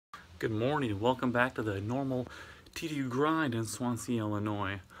Good morning. Welcome back to the normal TDU grind in Swansea,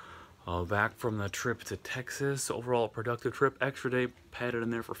 Illinois. Back from the trip to Texas. Overall, a productive trip. Extra day padded in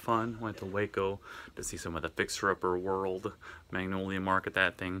there for fun. Went to Waco to see some of the fixer-upper world. Magnolia Market,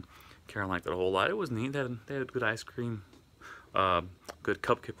 that thing. Karen liked it a whole lot. It was neat. They had good ice cream. Good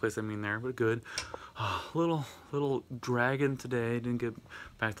cupcake place, there, but good. Little dragging today. Didn't get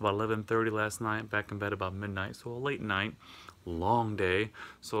back to about 11:30 last night. Back in bed about midnight, so a late night. Long day,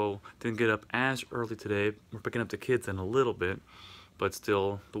 so didn't get up as early today. We're picking up the kids in a little bit, but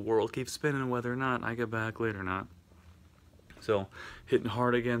still the world keeps spinning whether or not I get back late or not. So hitting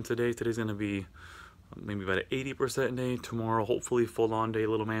hard again today. Today's gonna be maybe about an 80% day. Tomorrow hopefully full on day.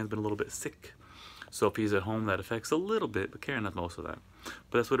 Little man's been a little bit sick, so if he's at home that affects a little bit, but Karen has most of that.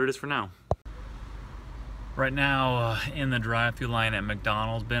 But that's what it is for now. Right now in the drive-thru line at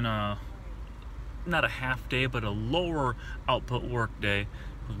McDonald's, been not a half day, but a lower output work day. It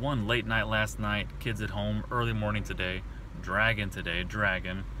was one late night last night, kids at home, early morning today, dragging,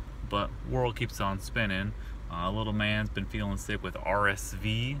 but world keeps on spinning. Little man's been feeling sick with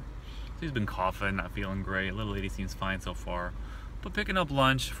RSV. So he's been coughing, not feeling great. Little lady seems fine so far. But picking up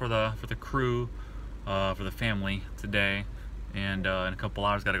lunch for the crew, for the family today. And in a couple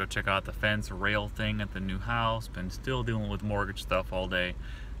hours, got to go check out the fence rail thing at the new house. Been still dealing with mortgage stuff all day.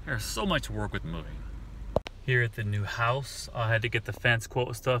 There's so much work with moving. Here at the new house, I had to get the fence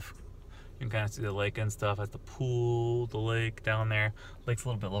quote stuff. You can kind of see the lake and stuff. At the pool, the lake down there. Lake's a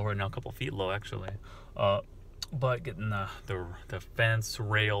little bit lower now, a couple feet low actually. But getting the fence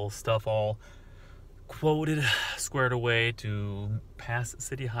rail stuff all quoted, squared away to pass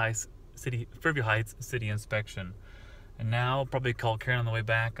Fairview Heights city inspection. And now probably call Karen on the way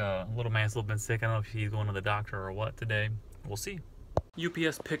back. Little man's still been sick. I don't know if he's going to the doctor or what today. We'll see.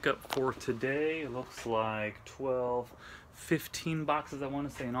 UPS pickup for today. It looks like 15 boxes, I want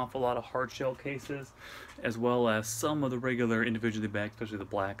to say. An awful lot of hard shell cases, as well as some of the regular individually bagged, especially the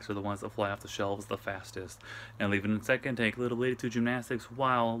blacks are the ones that fly off the shelves the fastest. And leaving in second, take little lady to gymnastics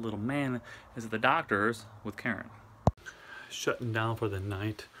while little man is at the doctor's with Karen. Shutting down for the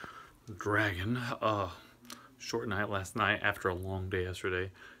night. Dragon. Short night last night after a long day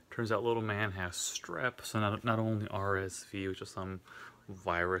yesterday. Turns out little man has strep, so not only RSV, which is some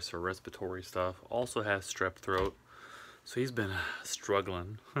virus or respiratory stuff, also has strep throat. So he's been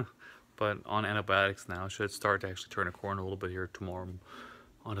struggling, but on antibiotics now. Should start to actually turn a corner a little bit here tomorrow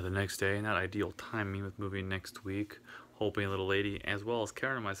onto the next day. Not ideal timing with moving next week. Hoping little lady, as well as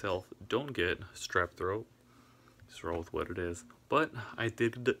Karen and myself, don't get strep throat. Just roll with what it is. But I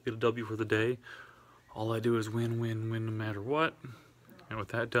did get a W for the day. All I do is win, win, win no matter what. And with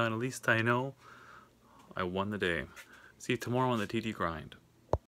that done, at least I know I won the day. See you tomorrow on the TD Grind.